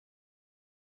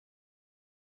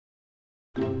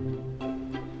When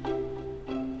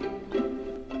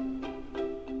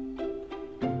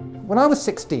I was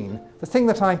 16, the thing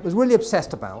that I was really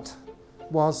obsessed about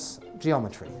was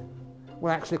geometry.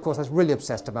 Well, actually, of course, I was really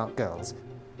obsessed about girls.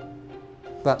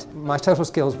 But my total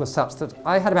skills were such that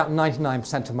I had about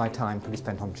 99% of my time to be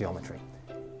spent on geometry.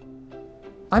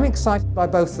 I'm excited by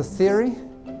both the theory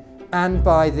and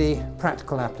by the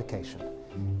practical application.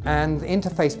 And the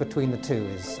interface between the two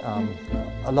is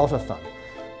a lot of fun.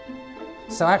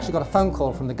 So I actually got a phone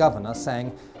call from the governor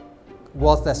saying,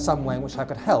 was there some way in which I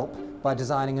could help by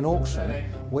designing an auction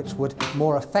which would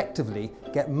more effectively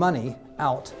get money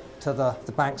out to the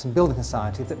banks and building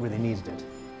societies that really needed it.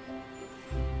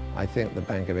 I think the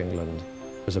Bank of England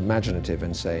was imaginative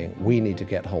in saying we need to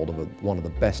get hold of one of the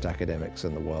best academics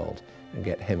in the world and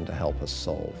get him to help us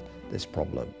solve this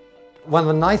problem. One of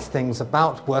the nice things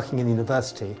about working in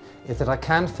university is that I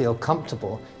can feel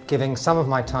comfortable giving some of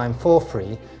my time for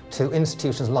free to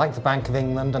institutions like the Bank of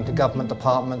England and to government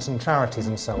departments and charities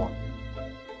and so on.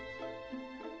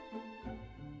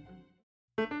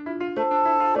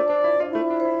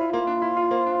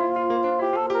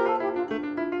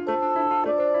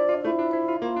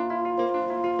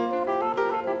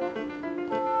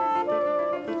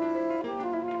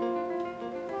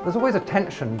 There's always a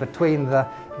tension between the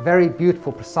very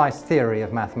beautiful, precise theory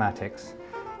of mathematics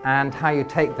and how you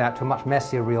take that to a much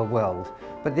messier real world.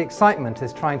 But the excitement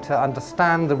is trying to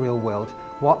understand the real world,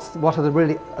 what are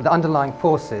the underlying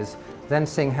forces, then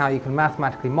seeing how you can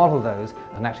mathematically model those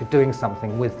and actually doing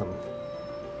something with them.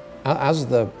 As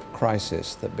the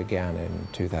crisis that began in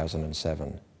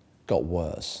 2007 got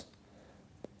worse,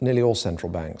 nearly all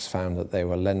central banks found that they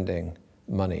were lending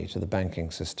money to the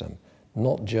banking system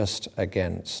not just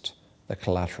against the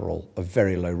collateral of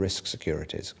very low risk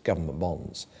securities, government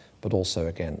bonds, but also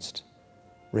against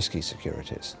risky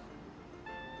securities.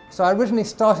 So I originally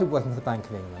started working for the Bank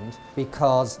of England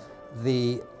because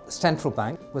the central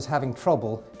bank was having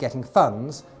trouble getting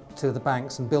funds to the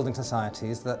banks and building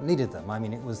societies that needed them. I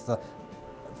mean, it was the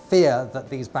fear that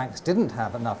these banks didn't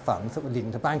have enough funds that were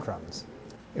leading to bank runs.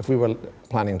 If we were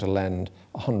planning to lend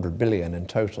 100 billion in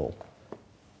total,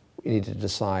 we needed to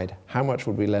decide how much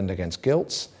would we lend against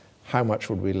gilts, how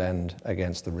much would we lend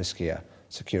against the riskier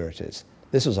securities.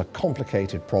 This was a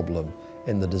complicated problem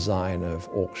in the design of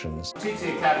auctions.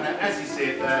 Two-tier cabinet, as you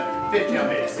see it there, 50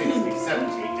 up here, 60,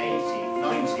 70, 80,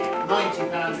 90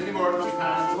 pounds, any more at 90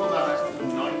 pounds, well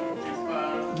done, 90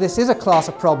 pounds. This is a class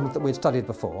of problems that we'd studied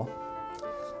before.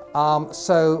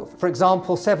 So, for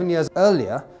example, 7 years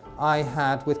earlier, I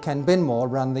had, with Ken Binmore,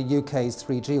 run the UK's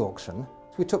 3G auction.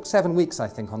 We took 7 weeks, I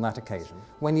think, on that occasion.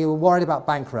 When you were worried about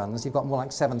bank runs, you've got more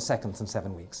like 7 seconds than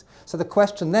 7 weeks. So the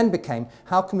question then became,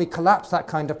 how can we collapse that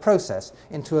kind of process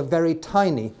into a very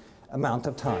tiny amount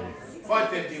of time?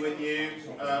 550 with you.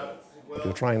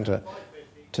 We're trying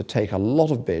to take a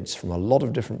lot of bids from a lot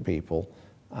of different people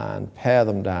and pare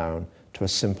them down to a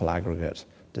simple aggregate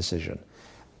decision.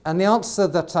 And the answer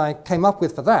that I came up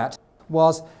with for that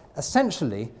was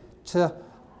essentially to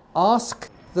ask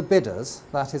the bidders,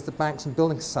 that is the banks and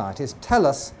building societies, tell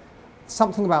us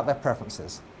something about their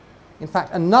preferences. In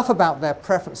fact, enough about their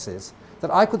preferences that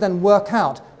I could then work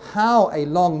out how a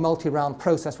long multi-round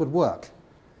process would work.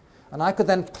 And I could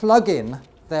then plug in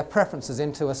their preferences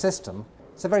into a system,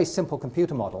 it's a very simple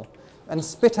computer model, and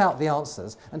spit out the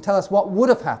answers and tell us what would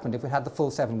have happened if we had the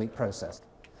full 7-week process.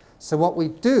 So what we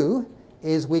do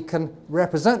is we can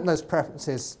represent those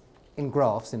preferences in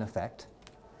graphs, in effect,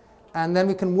 and then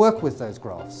we can work with those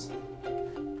graphs.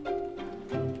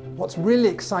 What's really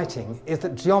exciting is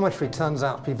that geometry turns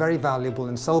out to be very valuable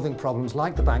in solving problems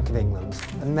like the Bank of England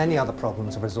and many other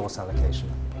problems of resource allocation.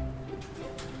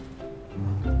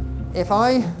 If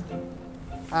I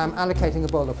am allocating a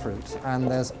bowl of fruit and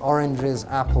there's oranges,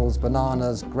 apples,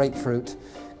 bananas, grapefruit,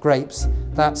 grapes,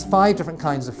 that's 5 different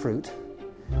kinds of fruit,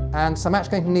 and so I'm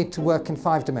actually going to need to work in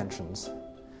 5 dimensions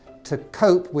to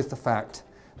cope with the fact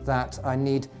that I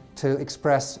need to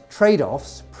express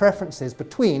trade-offs, preferences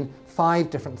between 5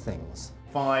 different things.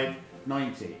 5,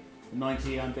 90.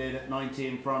 90 unbid at 90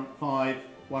 in front, 5,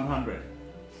 100.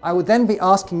 I would then be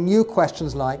asking you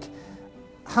questions like,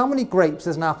 how many grapes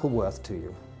is an apple worth to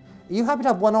you? Are you happy to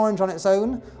have one orange on its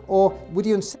own, or would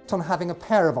you insist on having a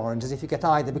pair of oranges if you get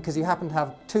either because you happen to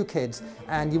have 2 kids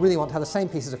and you really want to have the same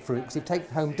pieces of fruit, because if you take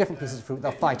home different pieces of fruit,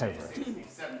 they'll fight over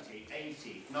it. 70,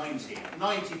 80,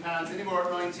 90 pounds, any more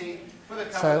at 90?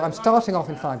 So I'm starting off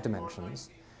in 5 dimensions.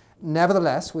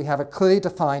 Nevertheless, we have a clearly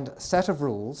defined set of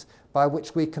rules by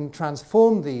which we can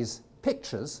transform these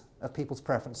pictures of people's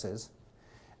preferences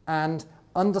and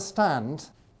understand,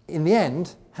 in the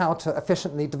end, how to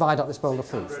efficiently divide up this bowl of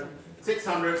fruit.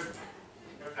 600,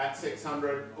 At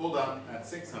 600, all done, at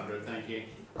 600, thank you.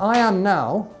 I am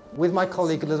now, with my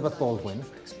colleague Elizabeth Baldwin,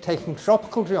 taking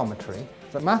tropical geometry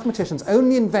that mathematicians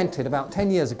only invented about 10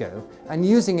 years ago and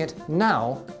using it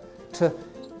now to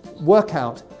work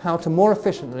out how to more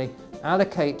efficiently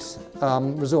allocate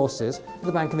resources to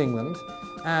the Bank of England.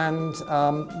 And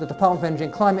the Department of Energy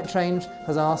and Climate Change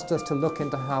has asked us to look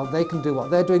into how they can do what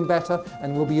they're doing better,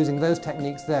 and we'll be using those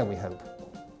techniques there, we hope.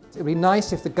 It would be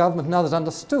nice if the government and others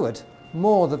understood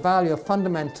more the value of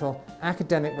fundamental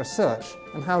academic research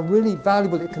and how really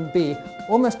valuable it can be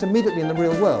almost immediately in the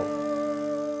real world.